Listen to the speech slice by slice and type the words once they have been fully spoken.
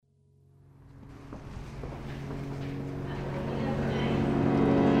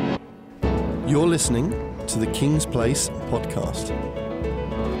You're listening to the King's Place podcast.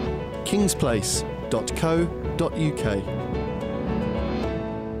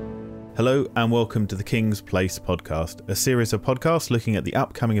 kingsplace.co.uk. Hello and welcome to the King's Place podcast, a series of podcasts looking at the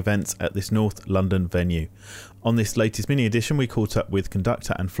upcoming events at this North London venue. On this latest mini edition, we caught up with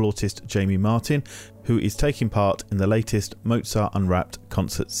conductor and flautist Jaime Martin, who is taking part in the latest Mozart Unwrapped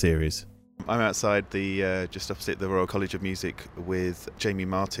concert series. I'm outside just opposite the Royal College of Music with Jaime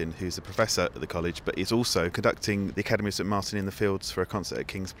Martin, who's a professor at the college, but is also conducting the Academy of St Martin in the Fields for a concert at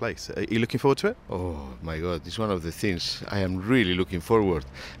King's Place. Are you looking forward to it? Oh my God, it's one of the things I am really looking forward.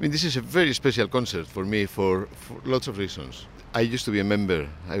 I mean, this is a very special concert for me for lots of reasons. I used to be a member.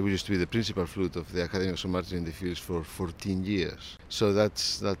 I used to be the principal flute of the Academy of St Martin in the Fields for 14 years. So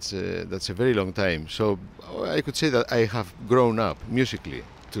that's a very long time. So I could say that I have grown up musically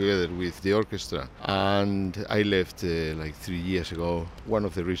together with the orchestra, and I left like 3 years ago. One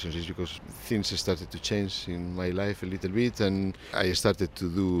of the reasons is because things started to change in my life a little bit, and I started to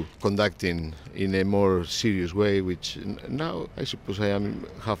do conducting in a more serious way, which now I suppose I am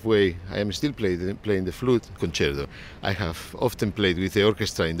halfway. I am still playing the flute concerto. I have often played with the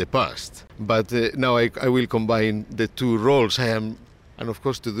orchestra in the past, but now I will combine the two roles. And of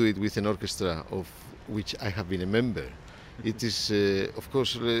course to do it with an orchestra of which I have been a member. It is, of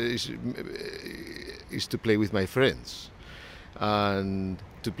course, is to play with my friends, and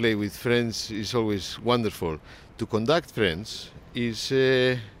to play with friends is always wonderful. To conduct friends is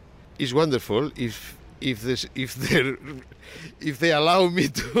wonderful if they allow me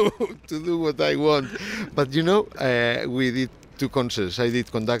to do what I want. But you know, we did 2 concerts. I did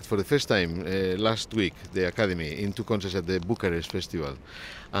conduct for the first time last week, the Academy, in 2 concerts at the Bucharest Festival.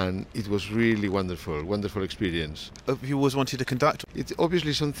 And it was really wonderful experience. You always wanted to conduct? It's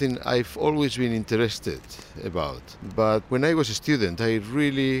obviously something I've always been interested about. But when I was a student, I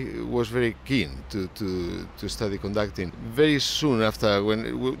really was very keen to study conducting. Very soon after,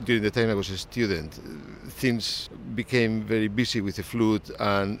 during the time I was a student, things became very busy with the flute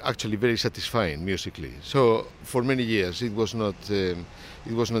and actually very satisfying musically. So for many years, it was not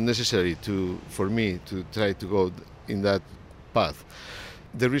necessary for me to try to go in that path.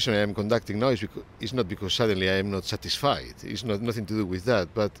 The reason I am conducting now is not because suddenly I am not satisfied. It's nothing to do with that.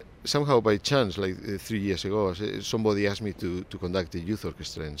 But somehow by chance, like 3 years ago, somebody asked me to conduct a youth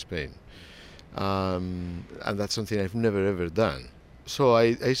orchestra in Spain. And that's something I've never ever done. So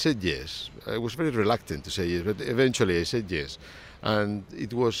I said yes. I was very reluctant to say yes, but eventually I said yes. And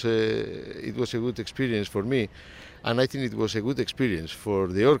it was a good experience for me. And I think it was a good experience for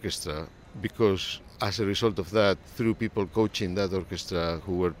the orchestra, because as a result of that, through people coaching that orchestra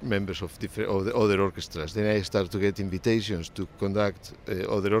who were members of the other orchestras, then I started to get invitations to conduct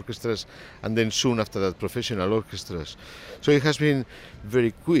other orchestras, and then soon after that professional orchestras. So it has been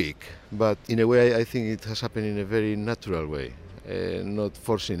very quick, but in a way I think it has happened in a very natural way, not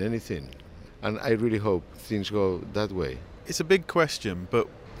forcing anything. And I really hope things go that way. It's a big question, but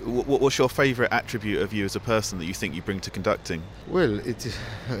what's your favourite attribute of you as a person that you think you bring to conducting? Well, it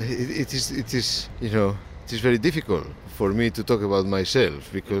is very difficult for me to talk about myself,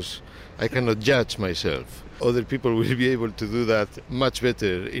 because I cannot judge myself. Other people will be able to do that much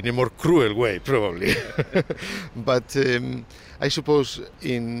better in a more cruel way, probably. But I suppose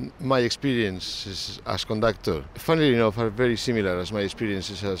in my experiences as conductor, funnily enough, are very similar as my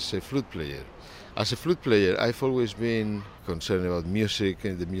experiences as a flute player. As a flute player, I've always been concerned about music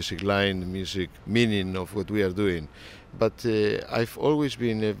and the music line, the music meaning of what we are doing. But I've always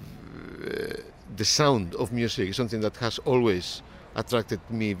been the sound of music is something that has always attracted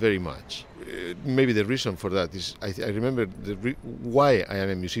me very much. Maybe the reason for that is I remember why I am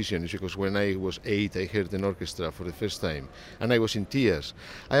a musician is because when I was 8 I heard an orchestra for the first time and I was in tears.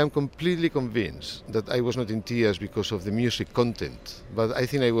 I am completely convinced that I was not in tears because of the music content, but I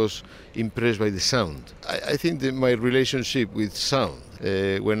think I was impressed by the sound. I think that my relationship with sound,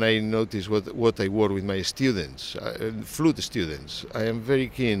 when I notice what I work with my students, flute students, I am very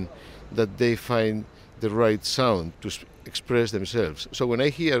keen that they find the right sound to express themselves. So when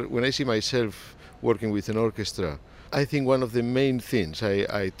I see myself working with an orchestra, I think one of the main things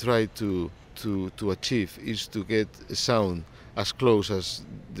I try to achieve is to get a sound as close as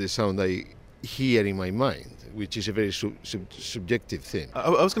the sound I hear in my mind, which is a very subjective thing. I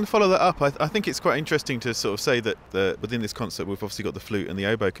was going to follow that up. I think it's quite interesting to sort of say that within this concert we've obviously got the flute and the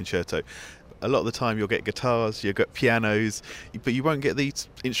oboe concerto. A lot of the time you'll get guitars, you'll get pianos, but you won't get these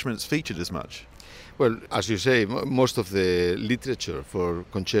instruments featured as much. Well, as you say, most of the literature for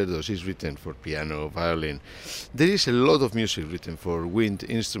concertos is written for piano, violin. There is a lot of music written for wind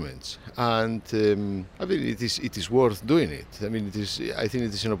instruments, and I mean it is worth doing it. I mean I think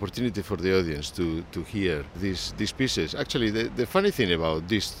it is an opportunity for the audience to hear these pieces. Actually, the funny thing about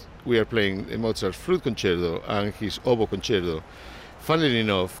this, we are playing Mozart's flute concerto and his oboe concerto. Funnily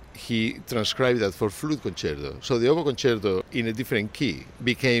enough, he transcribed that for flute concerto. So the oboe concerto in a different key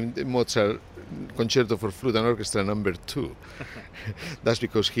became the Mozart concerto for flute and orchestra number 2. That's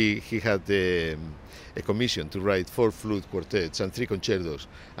because he had a commission to write 4 flute quartets and 3 concertos,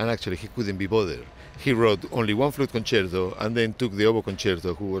 and actually he couldn't be bothered. He wrote only 1 flute concerto and then took the oboe concerto,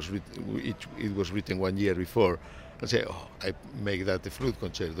 it was written 1 year before, and said, I make that the flute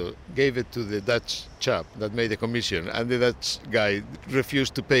concerto. Gave it to the Dutch chap that made the commission, and the Dutch guy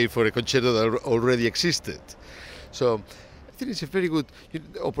refused to pay for a concerto that already existed. So I think it's a very good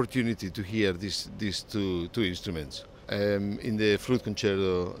opportunity to hear these two instruments. In the flute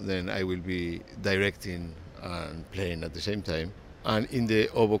concerto, then I will be directing and playing at the same time. And in the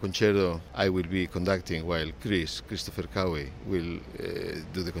oboe concerto, I will be conducting while Christopher Cowie will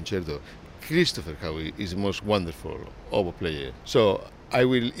do the concerto. Christopher Cowie is the most wonderful oboe player. So it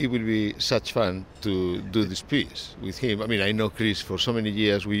will be such fun to do this piece with him. I mean, I know Chris for so many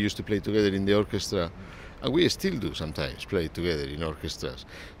years. We used to play together in the orchestra, and we still do sometimes play together in orchestras.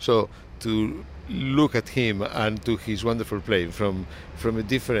 So to look at him and to his wonderful playing from a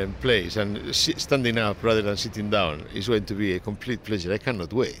different place and standing up rather than sitting down is going to be a complete pleasure. I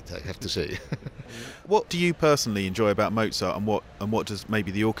cannot wait, I have to say. What do you personally enjoy about Mozart, and what does maybe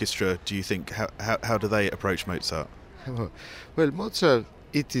the orchestra, do you think, how do they approach Mozart? Well, Mozart,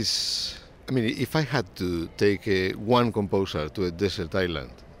 it is, I mean, if I had to take one composer to a desert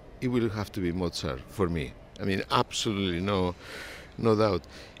island, it will have to be Mozart for me. I mean, absolutely no doubt.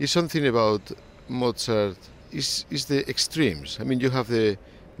 It's something about Mozart is the extremes. I mean, you have the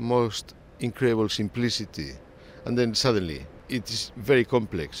most incredible simplicity, and then suddenly it is very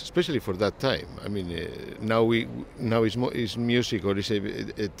complex, especially for that time. I mean, now is music, or is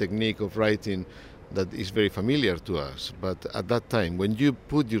a technique of writing that is very familiar to us. But at that time, when you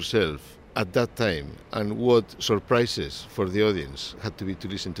put yourself at that time, and what surprises for the audience had to be to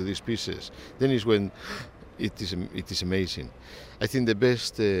listen to these pieces, then is when it is amazing. I think the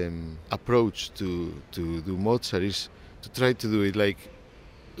best approach to do Mozart is to try to do it like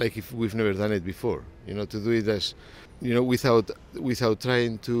if we've never done it before. You know, to do it as, you know, without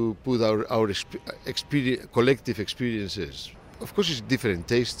trying to put our collective experiences. Of course, it's different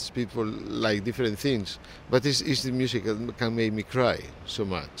tastes. People like different things, but it's the music that can make me cry so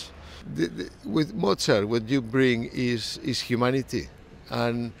much. With Mozart, what you bring is humanity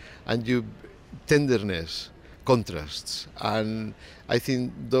and tenderness, contrasts, and I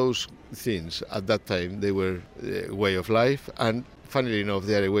think those things at that time, they were a way of life, and funnily enough,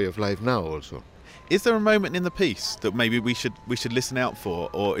 they are a way of life now also. Is there a moment in the piece that maybe we should listen out for,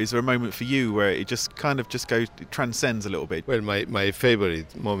 or is there a moment for you where it just kind of just goes, it transcends a little bit? Well, my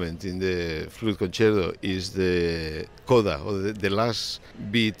favorite moment in the flute concerto is the coda, or the last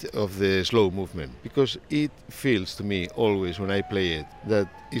beat of the slow movement, because it feels to me always when I play it that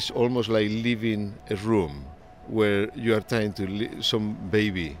it's almost like leaving a room where you are trying to some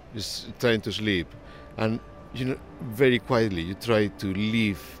baby is trying to sleep, and you know, very quietly you try to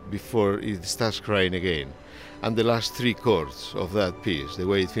leave before it starts crying again. And the last 3 chords of that piece, the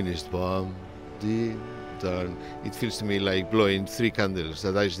way it finished, bam, dee, dan, it feels to me like blowing 3 candles.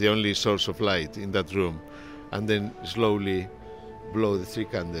 That is the only source of light in that room. And then slowly blow the 3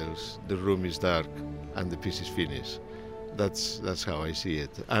 candles, the room is dark, and the piece is finished. That's how I see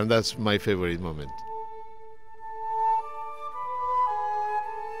it. And that's my favorite moment.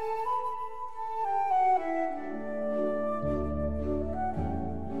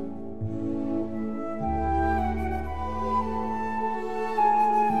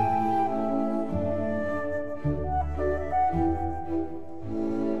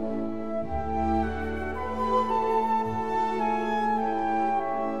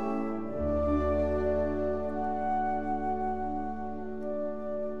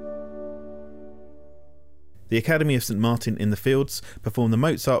 The Academy of St Martin in the Fields performed the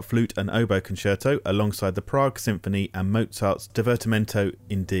Mozart Flute and Oboe Concerto alongside the Prague Symphony and Mozart's Divertimento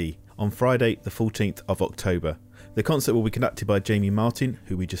in D on Friday the 14th of October. The concert will be conducted by Jaime Martin,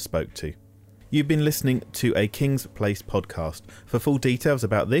 who we just spoke to. You've been listening to a King's Place podcast. For full details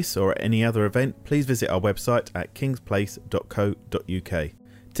about this or any other event, please visit our website at kingsplace.co.uk.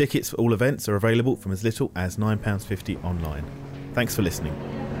 Tickets for all events are available from as little as £9.50 online. Thanks for listening.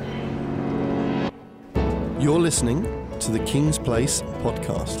 You're listening to the King's Place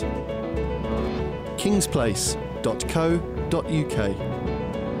podcast. kingsplace.co.uk.